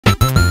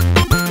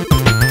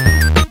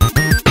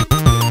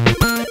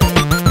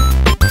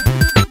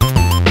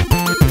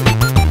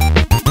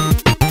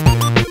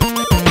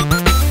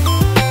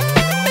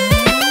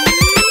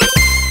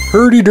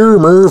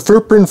dermer,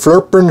 flippin'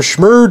 floppin',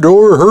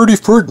 schmurdor, hurdy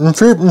fruitin'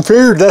 flippin'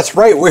 fair. That's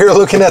right, we're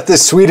looking at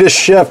this Swedish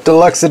Chef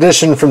Deluxe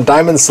Edition from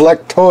Diamond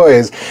Select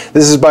Toys.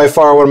 This is by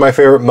far one of my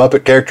favorite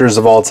Muppet characters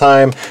of all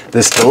time.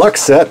 This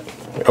deluxe set,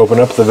 open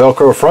up the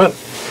Velcro front.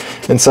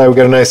 Inside we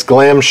got a nice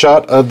glam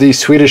shot of the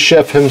Swedish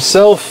Chef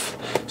himself.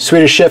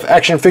 Swedish Chef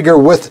action figure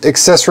with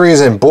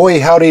accessories, and boy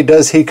howdy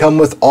does he come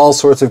with all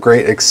sorts of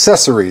great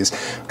accessories.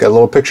 Got a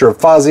little picture of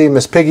Fozzie,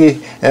 Miss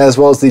Piggy, as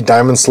well as the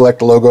Diamond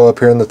Select logo up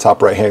here in the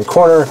top right hand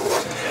corner.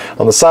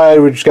 On the side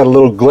we just got a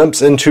little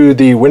glimpse into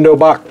the window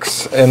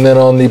box, and then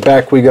on the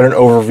back we got an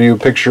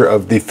overview picture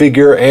of the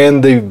figure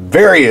and the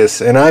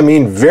various, and I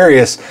mean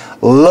various,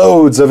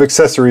 loads of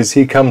accessories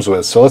he comes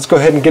with. So let's go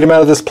ahead and get him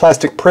out of this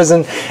plastic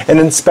prison and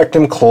inspect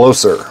him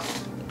closer.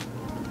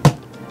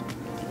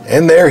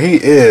 And there he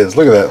is.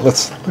 Look at that.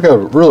 Let's look at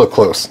it real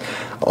close.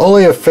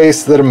 Only a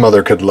face that a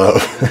mother could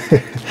love.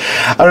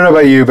 I don't know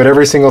about you, but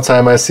every single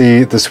time I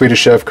see the Swedish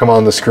Chef come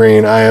on the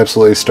screen, I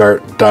absolutely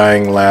start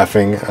dying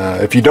laughing.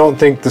 If you don't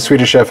think the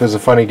Swedish Chef is a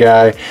funny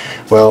guy,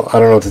 well, I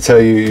don't know what to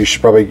tell you. You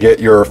should probably get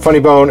your funny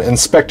bone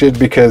inspected,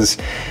 because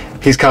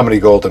he's comedy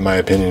gold in my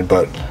opinion.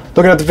 But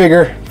looking at the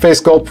figure,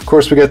 face sculpt, of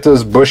course we get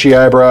those bushy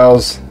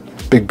eyebrows,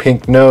 big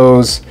pink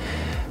nose,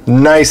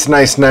 nice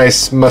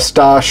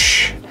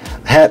mustache.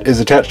 Hat is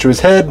attached to his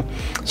head.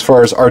 As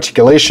far as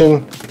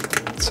articulation,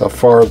 that's how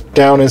far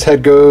down his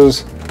head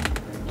goes,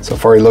 so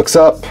far he looks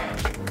up.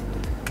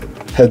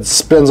 Head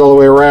spins all the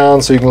way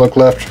around, so you can look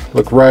left,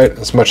 look right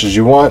as much as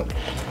you want.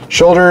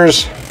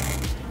 Shoulders,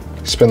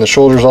 spin the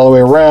shoulders all the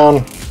way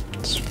around,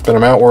 spin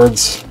them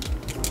outwards,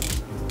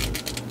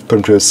 put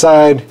them to his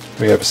side.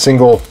 We have a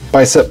single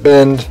bicep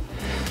bend,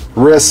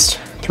 wrist,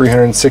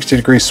 360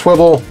 degree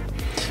swivel.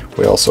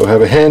 We also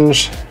have a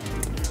hinge,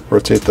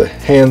 rotate the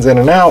hands in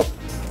and out.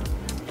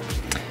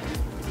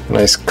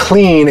 Nice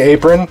clean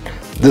apron.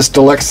 This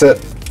deluxe set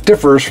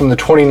differs from the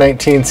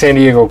 2019 San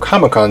Diego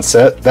Comic-Con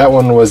set. That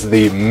one was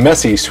the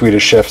messy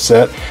Swedish Chef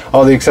set.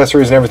 All the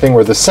accessories and everything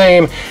were the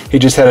same. He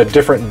just had a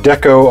different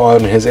deco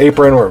on his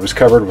apron where it was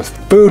covered with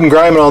food and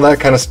grime and all that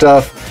kind of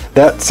stuff.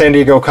 That San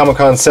Diego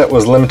Comic-Con set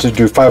was limited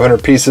to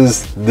 500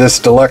 pieces. This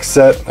deluxe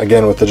set,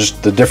 again with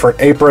just the different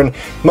apron,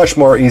 much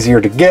more easier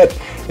to get,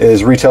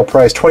 is retail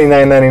price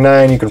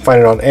 $29.99. You can find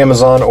it on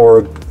Amazon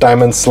or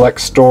Diamond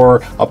Select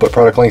store. I'll put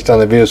product links down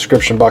in the video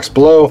description box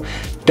below.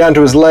 Down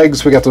to his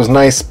legs, we got those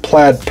nice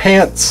plaid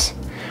pants.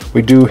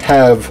 We do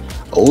have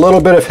a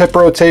little bit of hip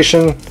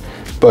rotation,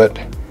 but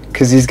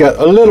because he's got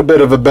a little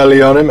bit of a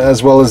belly on him,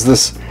 as well as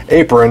this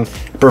apron,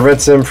 it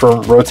prevents him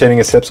from rotating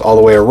his hips all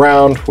the way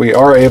around. We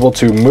are able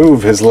to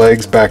move his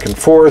legs back and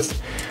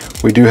forth.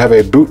 We do have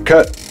a boot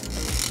cut,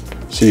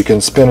 so you can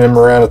spin him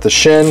around at the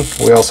shin.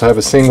 We also have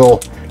a single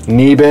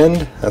knee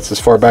bend. That's as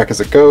far back as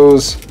it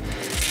goes.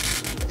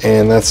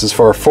 And that's as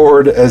far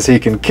forward as he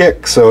can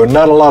kick, so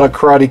not a lot of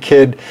Karate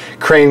Kid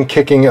crane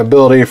kicking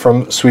ability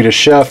from Swedish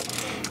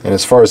Chef. And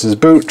as far as his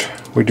boot,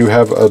 we do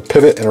have a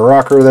pivot and a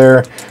rocker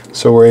there,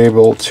 so we're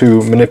able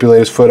to manipulate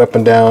his foot up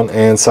and down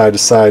and side to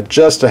side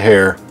just a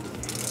hair.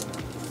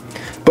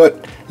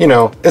 But you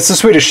know, it's the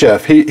Swedish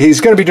Chef.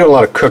 He's going to be doing a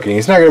lot of cooking.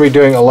 He's not going to be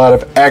doing a lot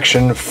of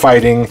action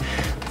fighting.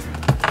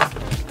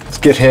 Let's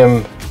get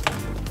him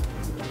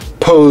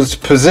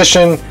posed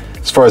position.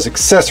 As far as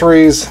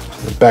accessories,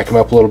 back him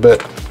up a little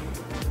bit.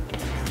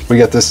 We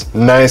got this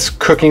nice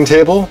cooking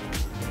table.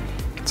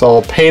 It's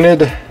all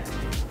painted.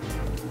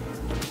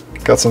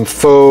 Got some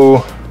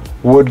faux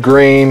wood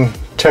grain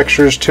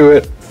textures to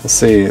it. Let's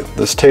see,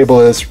 this table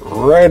is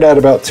right at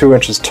about 2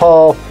 inches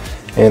tall,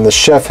 and the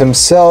chef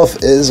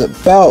himself is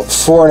about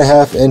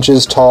 4.5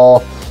 inches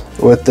tall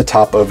with the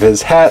top of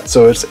his hat.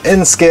 So it's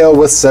in scale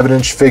with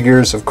 7-inch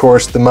figures. Of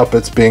course, the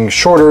Muppets being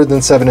shorter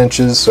than 7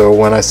 inches. So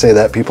when I say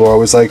that, people are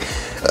always like,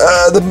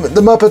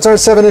 the Muppets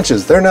aren't 7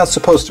 inches. They're not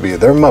supposed to be.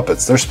 They're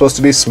Muppets. They're supposed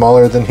to be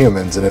smaller than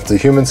humans. And if the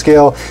human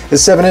scale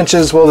is 7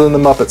 inches, well, then the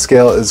Muppet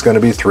scale is going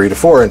to be 3 to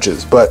 4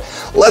 inches. But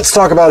let's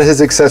talk about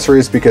his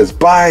accessories, because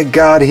by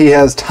God, he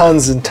has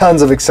tons and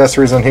tons of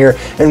accessories on here.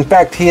 In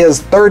fact, he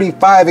has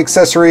 35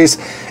 accessories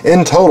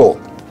in total.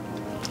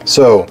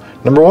 So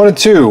number 1 and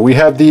 2, we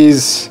have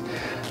these.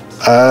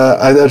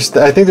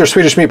 I think they're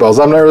Swedish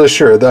meatballs. I'm not really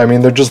sure. I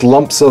mean, they're just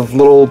lumps of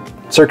little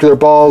circular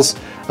balls.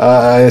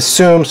 I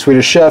assume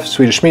Swedish Chef,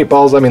 Swedish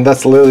meatballs. I mean,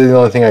 that's literally the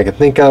only thing I can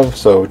think of.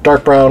 So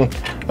dark brown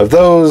of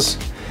those.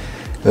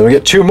 Then we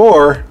get 2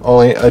 more,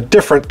 only a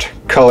different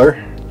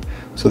color.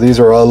 So these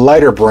are a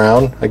lighter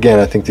brown. Again,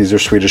 I think these are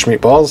Swedish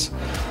meatballs.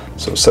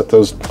 So set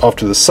those off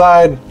to the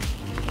side.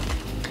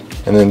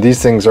 And then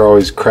these things are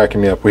always cracking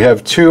me up. We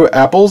have 2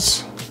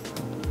 apples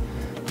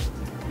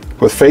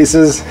with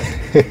faces.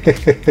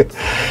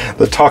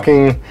 The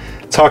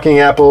talking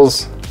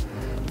apples.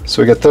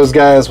 So we get those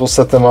guys. We'll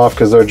set them off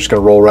because they're just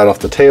going to roll right off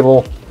the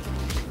table.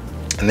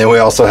 And then we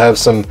also have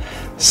some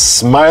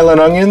smiling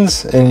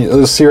onions, and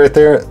you'll see right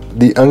there,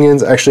 the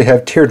onions actually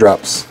have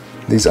teardrops.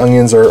 These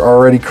onions are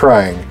already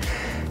crying.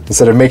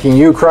 Instead of making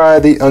you cry,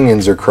 the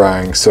onions are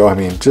crying. So I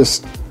mean,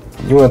 just,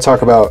 you want to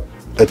talk about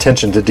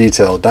attention to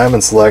detail.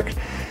 Diamond Select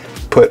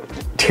put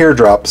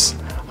teardrops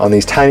on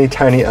these tiny,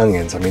 tiny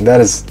onions. I mean, that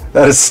is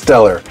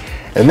stellar.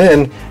 And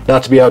then,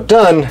 not to be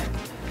outdone,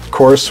 of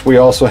course, we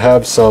also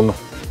have some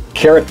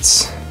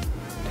carrots.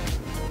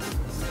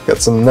 Got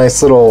some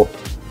nice little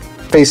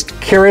faced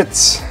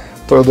carrots.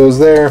 Throw those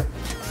there.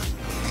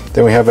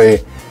 Then we have a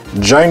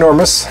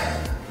ginormous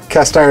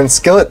cast iron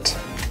skillet.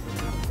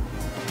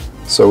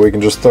 So we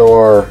can just throw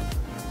our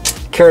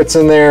carrots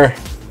in there,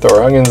 throw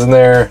our onions in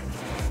there,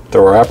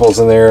 throw our apples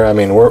in there. I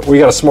mean, we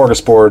got a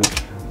smorgasbord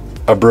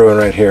of brewing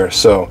right here.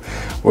 So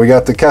we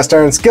got the cast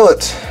iron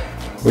skillet.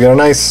 We got a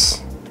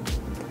nice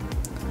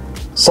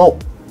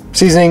salt,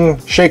 seasoning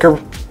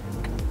shaker.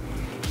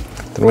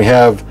 Then we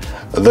have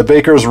the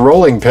baker's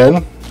rolling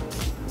pin.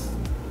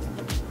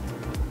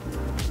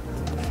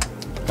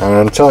 And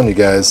I'm telling you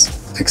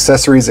guys,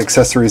 accessories,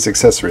 accessories,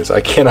 accessories.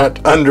 I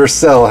cannot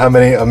undersell how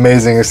many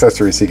amazing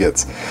accessories he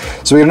gets.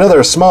 So we get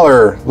another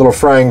smaller little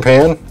frying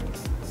pan.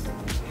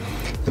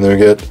 And then we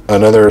get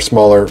another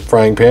smaller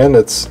frying pan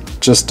that's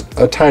just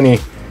a tiny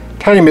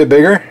bit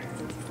bigger,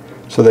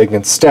 so they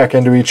can stack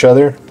into each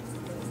other.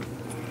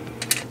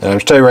 And I'm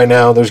just telling you right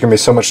now, there's gonna be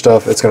so much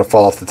stuff, it's gonna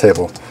fall off the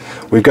table.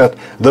 We've got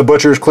the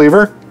butcher's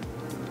cleaver.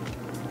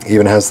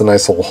 Even has the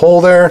nice little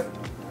hole there.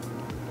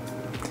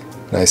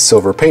 Nice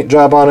silver paint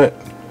job on it.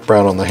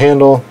 Brown on the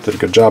handle, did a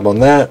good job on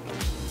that.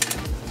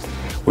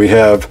 We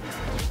have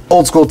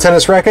old school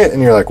tennis racket,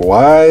 and you're like,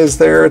 why is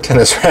there a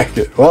tennis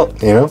racket? Well,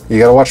 you know, you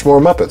gotta watch more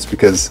Muppets,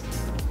 because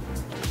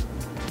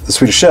the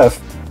Swedish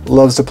Chef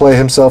loves to play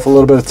himself a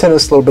little bit of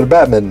tennis, a little bit of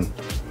badminton.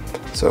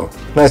 So,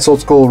 nice old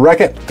school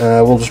racket.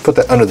 We'll just put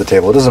that under the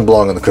table. It doesn't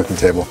belong on the cooking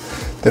table.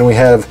 Then we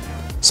have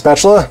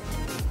spatula.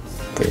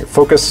 Bring your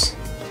focus.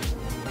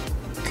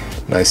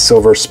 Nice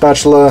silver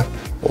spatula.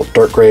 Little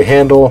dark gray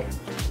handle.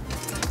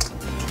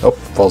 Oh,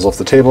 falls off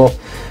the table.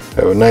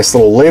 We have a nice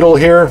little ladle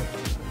here.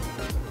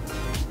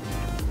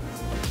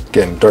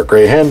 Again, dark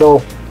gray handle.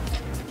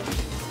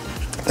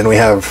 Then we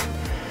have,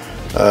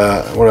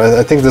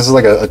 I think this is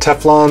like a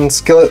Teflon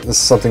skillet. This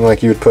is something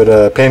like you would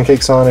put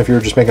pancakes on if you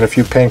were just making a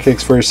few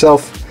pancakes for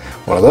yourself.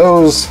 One of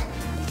those.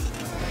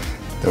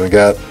 Then we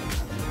got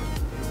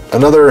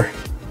another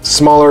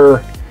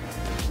smaller,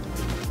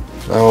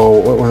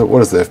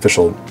 what is the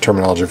official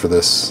terminology for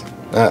this?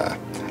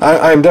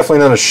 I'm definitely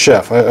not a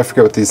chef. I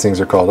forget what these things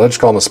are called. I just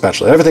call them a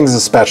spatula. Everything's a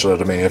spatula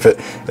to me. If it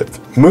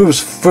moves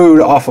food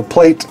off a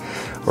plate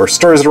or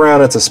stirs it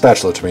around, it's a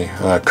spatula to me.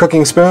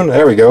 Cooking spoon,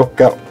 there we go.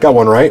 Got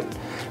one right.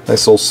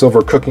 Nice little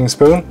silver cooking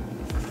spoon.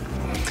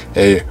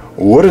 A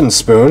wooden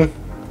spoon.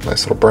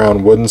 Nice little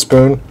brown wooden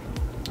spoon.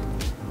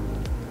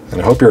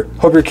 And I hope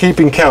you're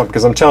keeping count,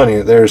 because I'm telling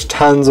you, there's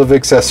tons of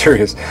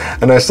accessories.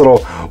 A nice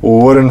little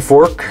wooden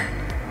fork.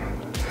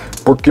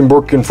 Bork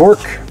and fork.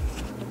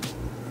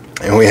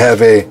 And we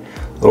have a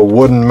little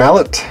wooden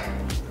mallet.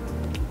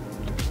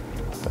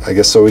 I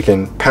guess so we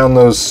can pound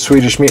those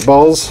Swedish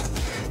meatballs.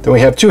 Then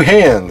we have two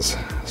hands.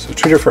 So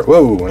two different,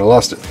 whoa, I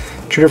lost it.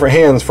 Two different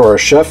hands for our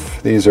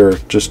chef. These are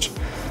just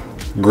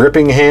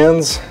gripping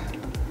hands.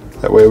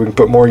 That way we can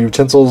put more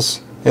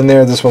utensils in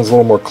there. This one's a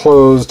little more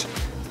closed.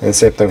 And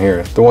same thing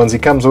here. The ones he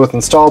comes with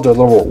installed are a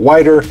little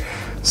wider,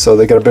 so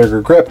they got a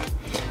bigger grip.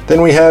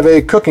 Then we have a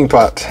cooking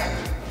pot.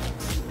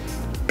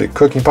 Big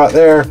cooking pot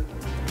there.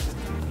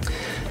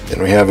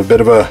 Then we have a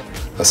bit of a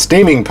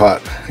steaming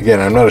pot. Again,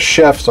 I'm not a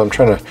chef, so I'm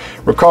trying to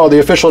recall the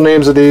official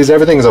names of these.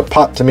 Everything's a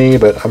pot to me,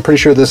 but I'm pretty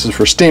sure this is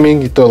for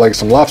steaming. You throw like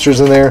some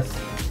lobsters in there.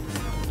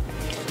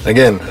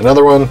 Again,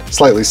 another one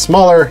slightly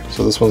smaller,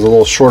 so this one's a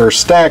little shorter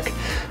stack.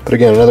 But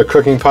again, another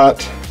cooking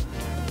pot,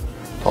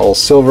 all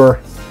silver.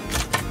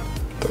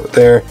 Throw it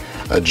there.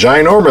 A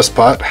ginormous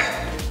pot,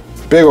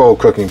 big old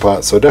cooking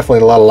pot, so definitely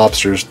a lot of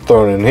lobsters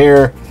thrown in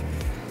here.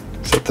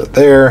 Set that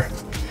there.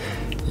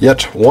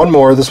 Yet one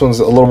more. This one's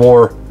a little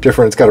more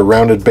different. It's got a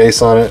rounded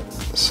base on it.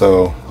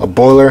 So a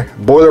boiler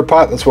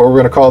pot, that's what we're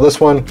going to call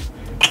this one.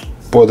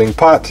 Boiling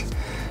pot.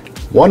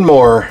 One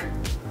more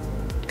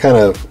kind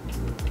of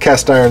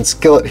cast iron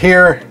skillet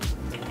here.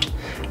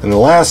 And the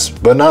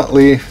last but not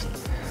least,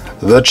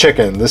 the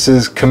chicken. This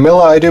is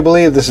Camilla, I do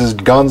believe. This is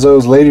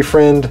Gonzo's lady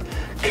friend,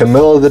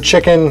 Camilla the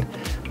chicken.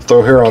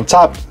 Throw her on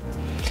top.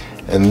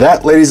 And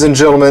that, ladies and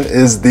gentlemen,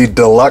 is the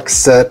deluxe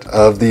set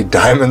of the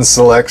Diamond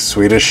Select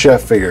Swedish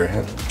Chef figure.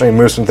 Let me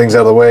move some things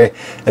out of the way.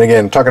 And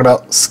again, talking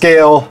about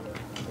scale,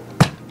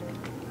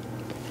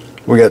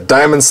 we got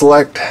Diamond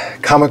Select,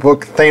 comic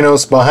book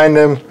Thanos behind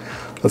him.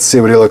 Let's see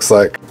what he looks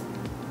like.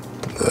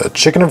 The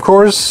chicken, of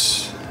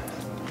course,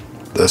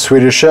 the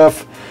Swedish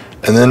Chef,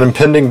 and then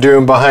impending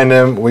doom behind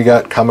him, we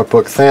got comic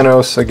book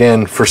Thanos.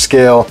 Again, for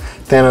scale,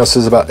 Thanos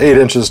is about 8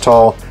 inches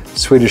tall,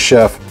 Swedish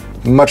Chef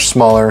much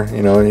smaller,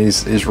 you know, and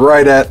he's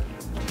right at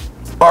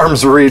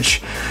arm's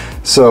reach.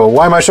 So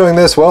why am I showing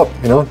this? Well,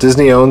 you know,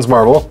 Disney owns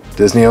Marvel,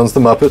 Disney owns the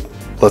Muppet.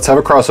 Let's have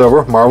a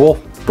crossover, Marvel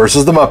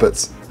versus the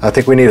Muppets. I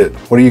think we need it.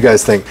 What do you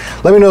guys think?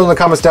 Let me know in the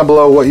comments down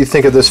below what you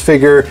think of this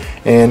figure,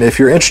 and if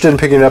you're interested in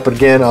picking it up,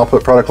 again, I'll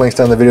put product links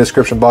down in the video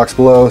description box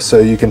below so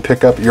you can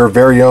pick up your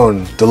very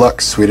own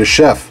Deluxe Swedish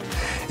Chef.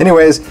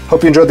 Anyways,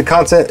 hope you enjoyed the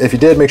content. If you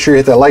did, make sure you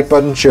hit that like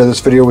button, share this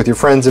video with your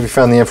friends if you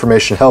found the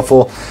information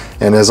helpful,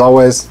 and as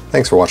always,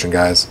 thanks for watching,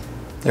 guys.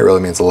 It really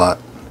means a lot.